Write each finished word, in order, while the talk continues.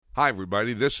Hi,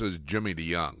 everybody. This is Jimmy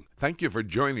DeYoung. Thank you for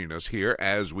joining us here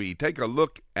as we take a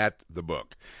look at the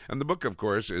book. And the book, of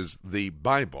course, is the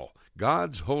Bible,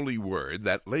 God's holy word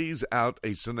that lays out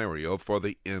a scenario for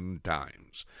the end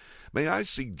times. May I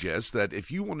suggest that if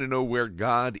you want to know where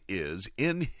God is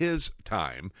in His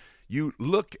time, you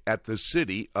look at the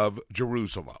city of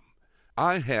Jerusalem.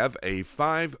 I have a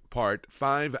 5-part,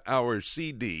 5-hour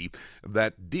CD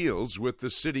that deals with the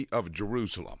city of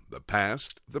Jerusalem, the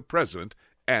past, the present,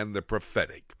 and the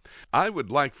prophetic. I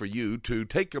would like for you to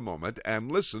take a moment and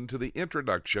listen to the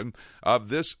introduction of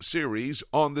this series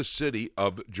on the city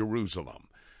of Jerusalem.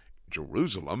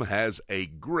 Jerusalem has a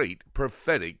great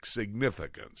prophetic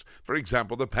significance. For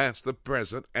example, the past, the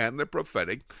present, and the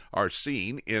prophetic are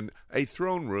seen in a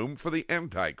throne room for the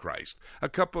Antichrist, a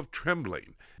cup of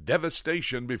trembling,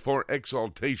 devastation before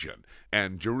exaltation,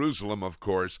 and Jerusalem, of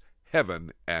course,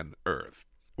 heaven and earth.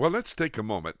 Well, let's take a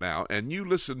moment now, and you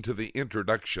listen to the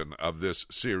introduction of this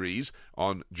series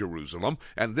on Jerusalem,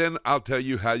 and then I'll tell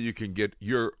you how you can get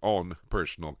your own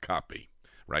personal copy.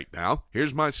 Right now,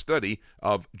 here's my study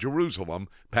of Jerusalem,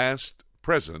 past,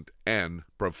 present, and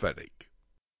prophetic.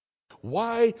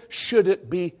 Why should it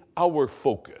be our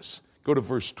focus? Go to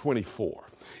verse 24.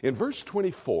 In verse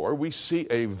 24, we see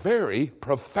a very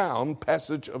profound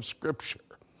passage of Scripture.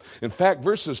 In fact,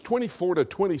 verses 24 to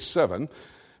 27,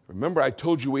 remember I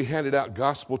told you we handed out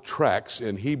gospel tracts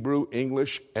in Hebrew,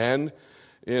 English, and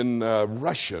in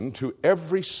Russian to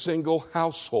every single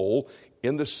household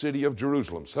in the city of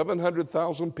Jerusalem.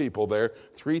 700,000 people there.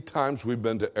 3 times we've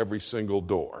been to every single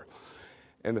door.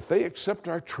 And if they accept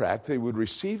our tract, they would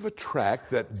receive a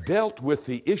tract that dealt with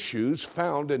the issues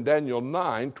found in Daniel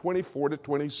 9, 24 to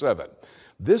 27.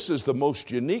 This is the most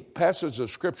unique passage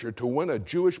of Scripture to win a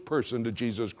Jewish person to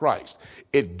Jesus Christ.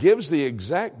 It gives the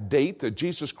exact date that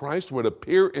Jesus Christ would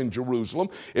appear in Jerusalem.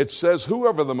 It says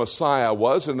whoever the Messiah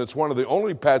was, and it's one of the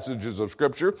only passages of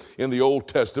Scripture in the Old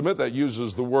Testament that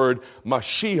uses the word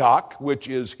Mashiach, which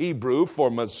is Hebrew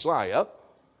for Messiah.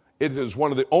 It is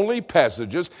one of the only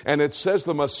passages, and it says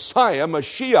the Messiah,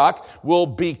 Mashiach, will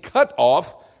be cut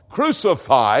off,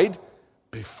 crucified,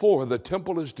 before the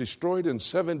temple is destroyed in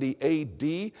 70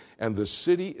 A.D. and the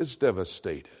city is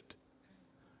devastated.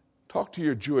 Talk to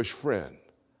your Jewish friend.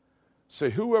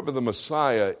 Say, whoever the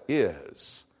Messiah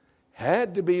is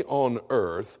had to be on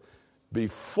earth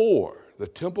before the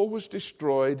temple was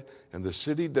destroyed and the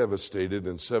city devastated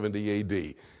in 70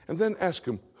 A.D. And then ask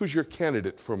them, who's your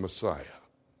candidate for Messiah?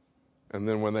 And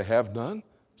then when they have none,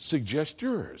 suggest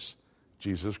yours,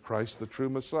 Jesus Christ, the true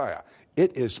Messiah.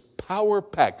 It is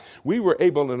power-packed. We were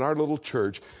able in our little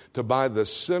church to buy the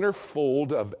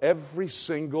centerfold of every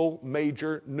single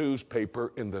major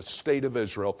newspaper in the state of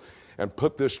Israel and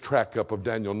put this tract up of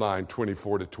Daniel 9,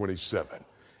 24 to 27.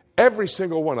 Every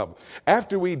single one of them.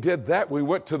 After we did that, we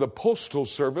went to the Postal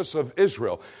Service of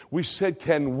Israel. We said,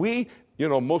 can we,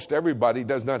 most everybody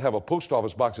does not have a post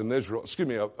office box in Israel,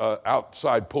 an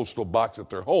outside postal box at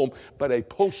their home, but a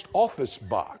post office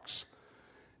box.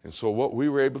 And so what we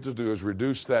were able to do is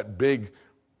reduce that big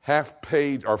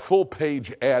half-page or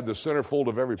full-page ad, the centerfold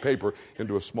of every paper,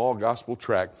 into a small gospel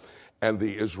tract. And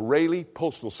the Israeli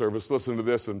Postal Service, listen to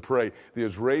this and pray, the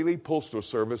Israeli Postal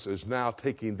Service is now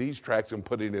taking these tracts and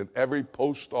putting in every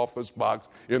post office box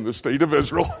in the state of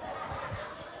Israel.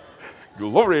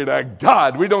 Glory to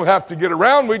God. We don't have to get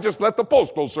around. We just let the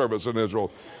Postal Service in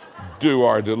Israel do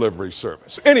our delivery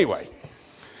service. Anyway.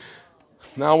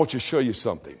 Now I want to show you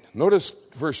something. Notice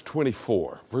verse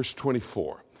 24. Verse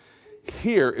 24.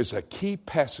 Here is a key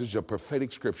passage of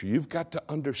prophetic Scripture. You've got to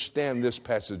understand this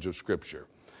passage of Scripture.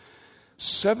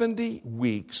 70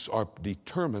 weeks are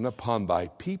determined upon thy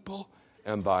people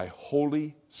and thy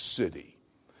holy city.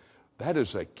 That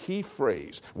is a key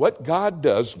phrase. What God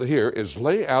does here is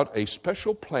lay out a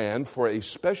special plan for a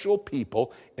special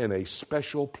people in a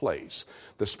special place.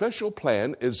 The special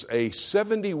plan is a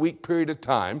 70-week period of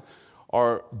time,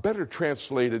 or better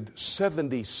translated,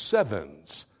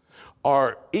 77s,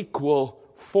 are equal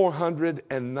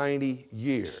 490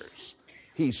 years.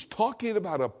 He's talking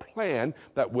about a plan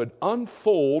that would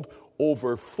unfold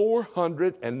over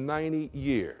 490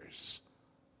 years.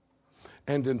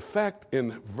 And in fact,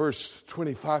 in verse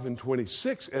 25 and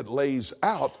 26, it lays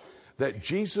out that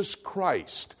Jesus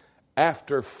Christ,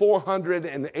 after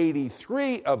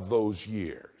 483 of those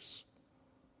years,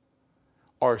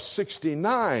 are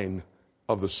 69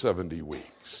 of the 70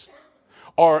 weeks,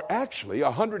 are actually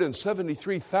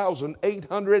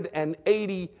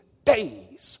 173,880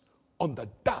 days on the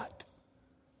dot.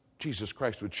 Jesus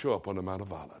Christ would show up on the Mount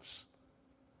of Olives.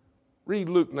 Read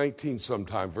Luke 19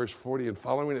 sometime, verse 40 and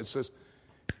following. It says,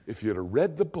 if you'd have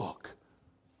read the book,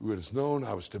 you would have known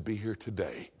I was to be here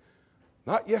today.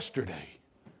 Not yesterday,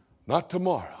 not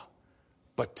tomorrow,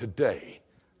 but today.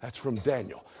 That's from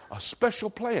Daniel. A special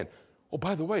plan. Oh,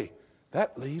 by the way,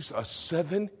 that leaves a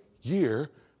 7-year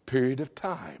period of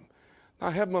time. Now,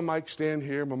 I have my mic stand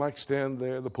here, my mic stand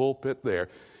there, the pulpit there.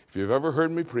 If you've ever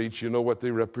heard me preach, you know what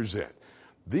they represent.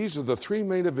 These are the 3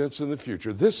 main events in the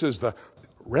future. This is the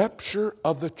rapture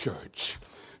of the church.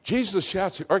 Jesus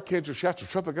shouts, the archangel shouts, the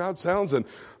trumpet of God sounds, and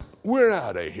we're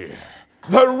out of here.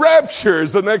 The rapture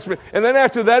is the next. And then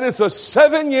after that, it's a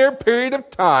 7-year period of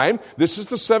time. This is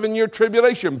the 7-year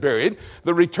tribulation period.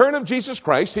 The return of Jesus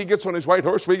Christ. He gets on his white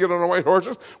horse. We get on our white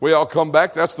horses. We all come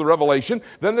back. That's the revelation.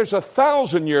 Then there's a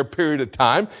 1,000-year period of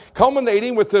time,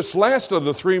 culminating with this last of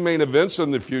the 3 main events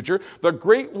in the future, the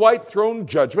great white throne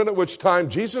judgment, at which time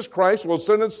Jesus Christ will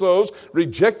sentence those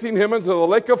rejecting him into the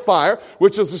lake of fire,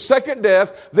 which is the second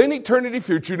death, then eternity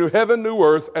future, new heaven, new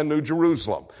earth, and new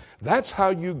Jerusalem. That's how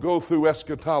you go through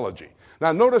eschatology.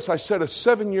 Now, notice I said a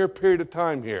 7-year period of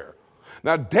time here.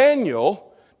 Now,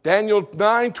 Daniel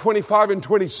 9, 25, and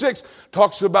 26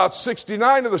 talks about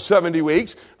 69 of the 70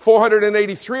 weeks,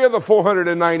 483 of the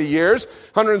 490 years,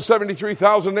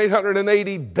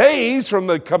 173,880 days from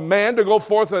the command to go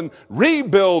forth and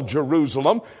rebuild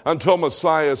Jerusalem until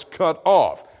Messiah is cut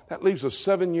off. That leaves a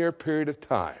 7-year period of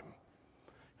time.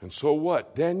 And so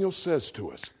what? Daniel says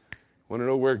to us, want to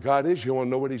know where God is? You want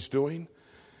to know what he's doing?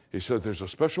 He says there's a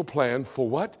special plan for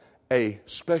what? A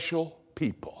special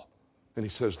people. And he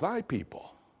says, thy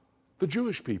people, the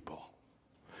Jewish people.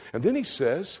 And then he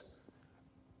says,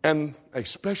 and a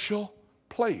special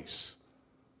place,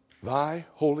 thy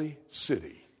holy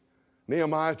city.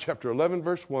 Nehemiah chapter 11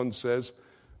 verse 1 says,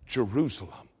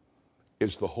 Jerusalem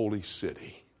is the holy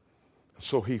city.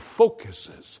 So he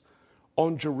focuses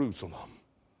on Jerusalem.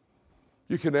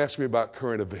 You can ask me about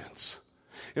current events.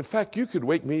 In fact, you could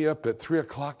wake me up at 3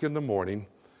 o'clock in the morning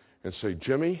and say,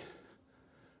 Jimmy,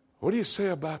 what do you say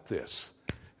about this?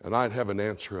 And I'd have an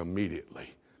answer immediately.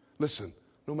 Listen,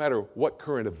 no matter what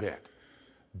current event,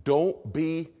 don't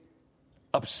be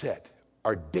upset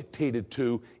or dictated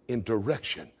to in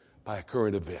direction by a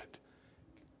current event.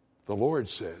 The Lord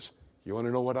says, you want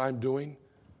to know what I'm doing?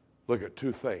 Look at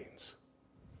 2 things.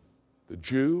 The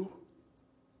Jew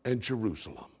and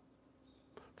Jerusalem.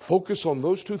 Focus on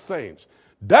those 2 things.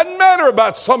 Doesn't matter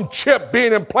about some chip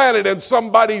being implanted in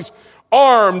somebody's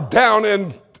arm down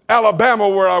in Alabama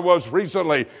where I was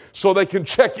recently so they can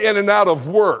check in and out of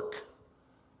work.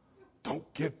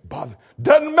 Don't get bothered.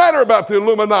 Doesn't matter about the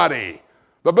Illuminati,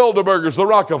 the Bilderbergers, the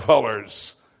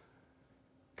Rockefellers.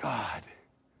 God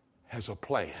has a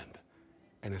plan,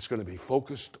 and it's going to be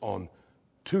focused on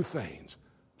 2 things.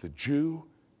 The Jew,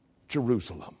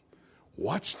 Jerusalem.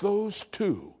 Watch those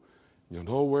 2. You'll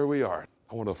know where we are.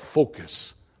 I want to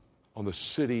focus on the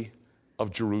city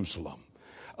of Jerusalem.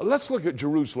 Let's look at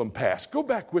Jerusalem past. Go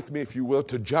back with me, if you will,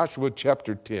 to Joshua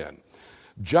chapter 10.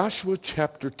 Joshua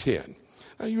chapter 10.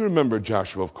 Now, you remember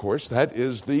Joshua, of course. That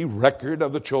is the record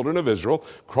of the children of Israel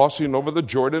crossing over the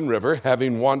Jordan River,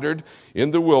 having wandered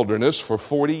in the wilderness for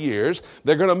 40 years.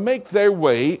 They're going to make their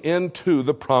way into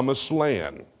the promised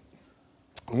land.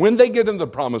 When they get into the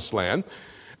promised land,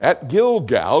 at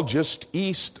Gilgal, just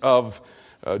east of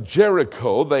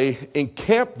Jericho, they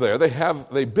encamp there.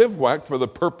 They bivouac for the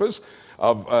purpose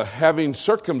of having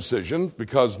circumcision,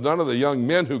 because none of the young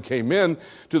men who came in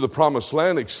to the promised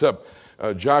land except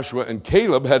Joshua and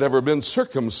Caleb had ever been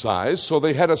circumcised, so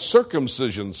they had a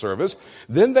circumcision service.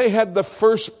 Then they had the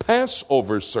first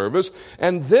Passover service,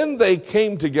 and then they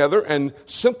came together and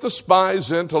sent the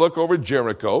spies in to look over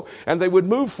Jericho, and they would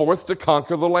move forth to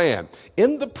conquer the land.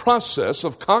 In the process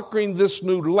of conquering this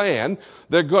new land,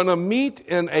 they're going to meet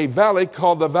in a valley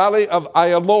called the Valley of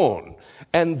Ayalon.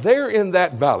 And there in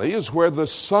that valley is where the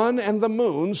sun and the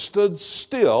moon stood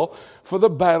still for the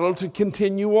battle to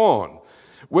continue on.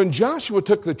 When Joshua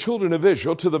took the children of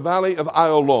Israel to the valley of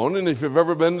Ayalon, and if you've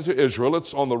ever been to Israel,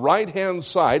 it's on the right-hand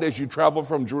side as you travel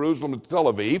from Jerusalem to Tel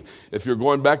Aviv. If you're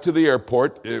going back to the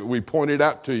airport, we pointed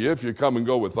out to you if you come and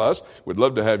go with us. We'd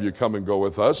love to have you come and go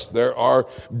with us. There are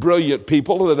brilliant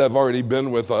people that have already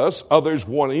been with us, others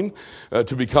wanting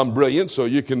to become brilliant, so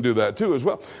you can do that too as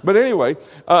well. But anyway,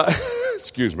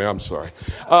 excuse me, I'm sorry.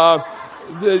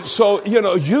 So,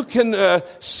 you can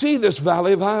see this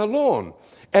valley of Ayalon.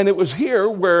 And it was here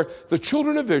where the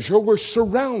children of Israel were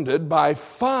surrounded by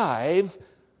 5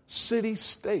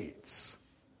 city-states.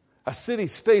 A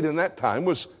city-state in that time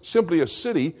was simply a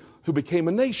city who became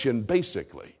a nation,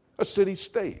 basically. A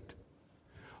city-state.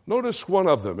 Notice one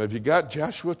of them. Have you got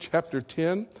Joshua chapter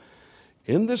 10?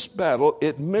 In this battle,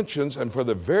 it mentions, and for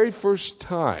the very first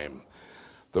time,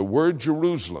 The word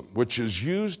Jerusalem, which is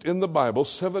used in the Bible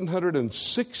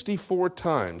 764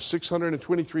 times,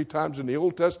 623 times in the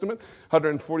Old Testament,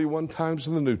 141 times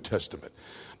in the New Testament.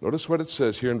 Notice what it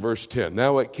says here in verse 10.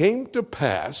 Now it came to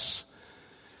pass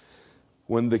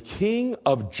when the king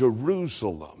of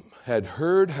Jerusalem had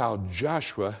heard how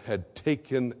Joshua had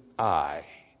taken Ai.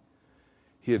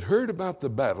 He had heard about the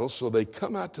battle, so they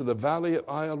come out to the valley of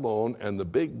Ayalon, and the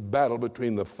big battle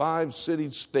between the 5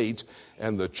 city-states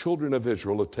and the children of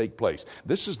Israel will take place.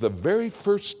 This is the very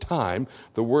first time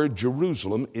the word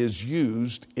Jerusalem is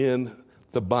used in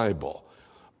the Bible.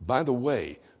 By the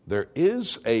way, there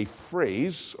is a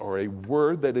phrase or a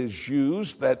word that is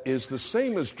used that is the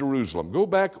same as Jerusalem. Go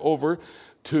back over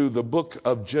to the book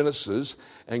of Genesis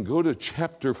and go to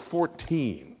chapter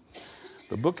 14.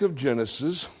 The book of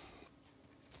Genesis,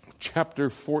 chapter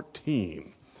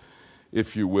 14,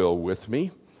 if you will, with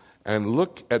me, and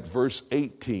look at verse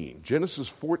 18. Genesis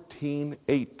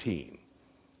 14:18.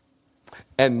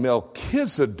 And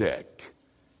Melchizedek,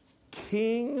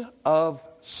 king of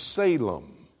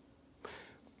Salem.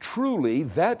 Truly,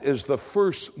 that is the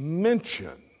first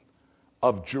mention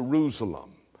of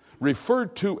Jerusalem,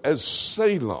 referred to as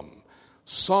Salem.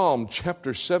 Psalm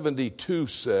chapter 72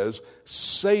 says,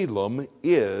 Salem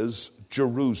is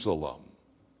Jerusalem.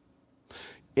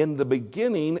 In the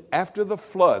beginning, after the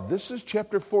flood, this is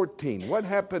chapter 14. What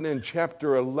happened in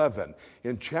chapter 11?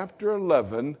 In chapter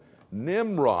 11,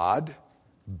 Nimrod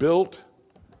built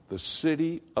the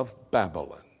city of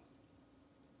Babylon.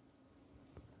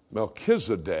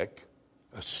 Melchizedek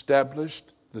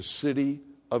established the city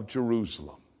of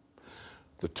Jerusalem.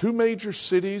 The 2 major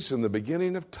cities in the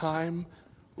beginning of time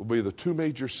will be the 2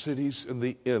 major cities in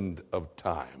the end of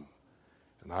time.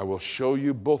 And I will show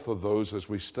you both of those as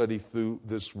we study through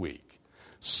this week.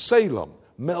 Salem,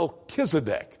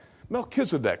 Melchizedek.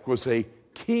 Melchizedek was a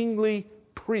kingly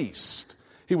priest.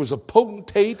 He was a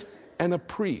potentate and a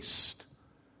priest.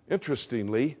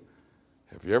 Interestingly,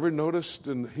 have you ever noticed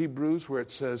in Hebrews where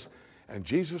it says, and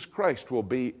Jesus Christ will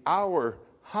be our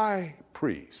high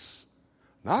priest?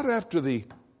 Not after the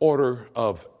order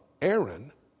of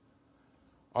Aaron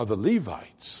or the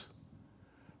Levites,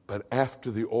 but after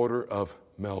the order of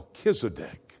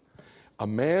Melchizedek, a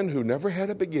man who never had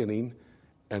a beginning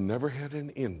and never had an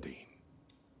ending.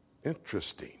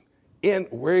 Interesting.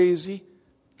 Where is he?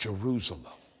 Jerusalem,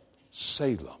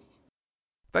 Salem.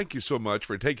 Thank you so much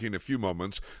for taking a few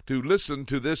moments to listen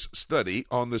to this study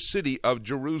on the city of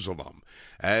Jerusalem.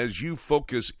 As you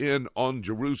focus in on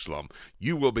Jerusalem,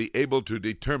 you will be able to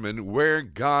determine where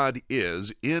God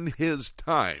is in His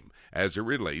time as it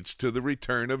relates to the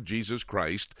return of Jesus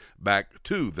Christ back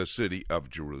to the city of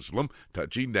Jerusalem,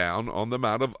 touching down on the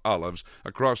Mount of Olives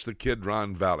across the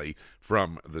Kidron Valley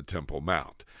from the Temple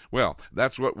Mount. Well,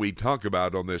 that's what we talk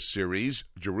about on this series,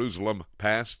 Jerusalem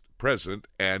Past, Present,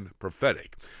 and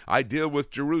Prophetic. I deal with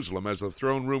Jerusalem as a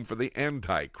throne room for the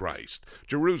Antichrist.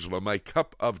 Jerusalem, a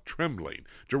cup of trembling.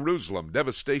 Jerusalem,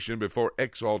 devastation before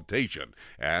exaltation.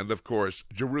 And, of course,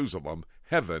 Jerusalem,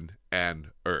 heaven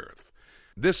and earth.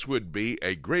 This would be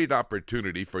a great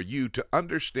opportunity for you to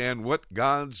understand what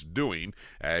God's doing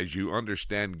as you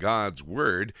understand God's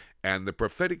Word and the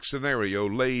prophetic scenario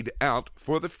laid out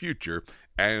for the future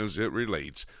as it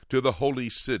relates to the holy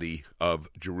city of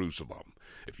Jerusalem.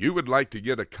 If you would like to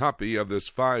get a copy of this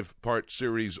 5-part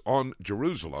series on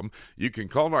Jerusalem, you can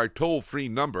call our toll-free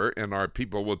number and our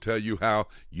people will tell you how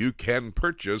you can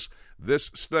purchase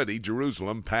this study,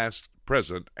 Jerusalem Past,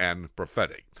 Present, and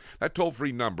Prophetic. That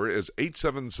toll-free number is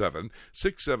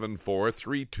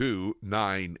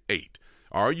 877-674-3298.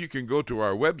 Or you can go to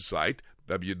our website,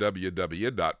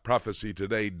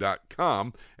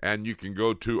 www.prophecytoday.com, and you can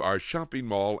go to our shopping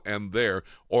mall and there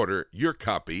order your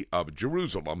copy of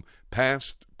Jerusalem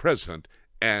Past, Present,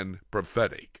 and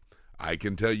Prophetic. I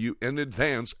can tell you in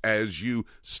advance, as you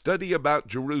study about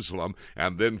Jerusalem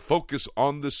and then focus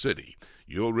on the city,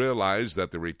 you'll realize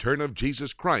that the return of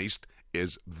Jesus Christ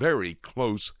is very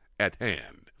close at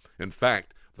hand. In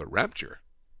fact, the rapture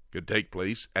could take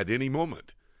place at any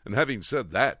moment. And having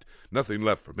said that, nothing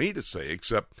left for me to say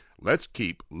except let's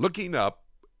keep looking up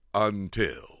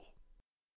until.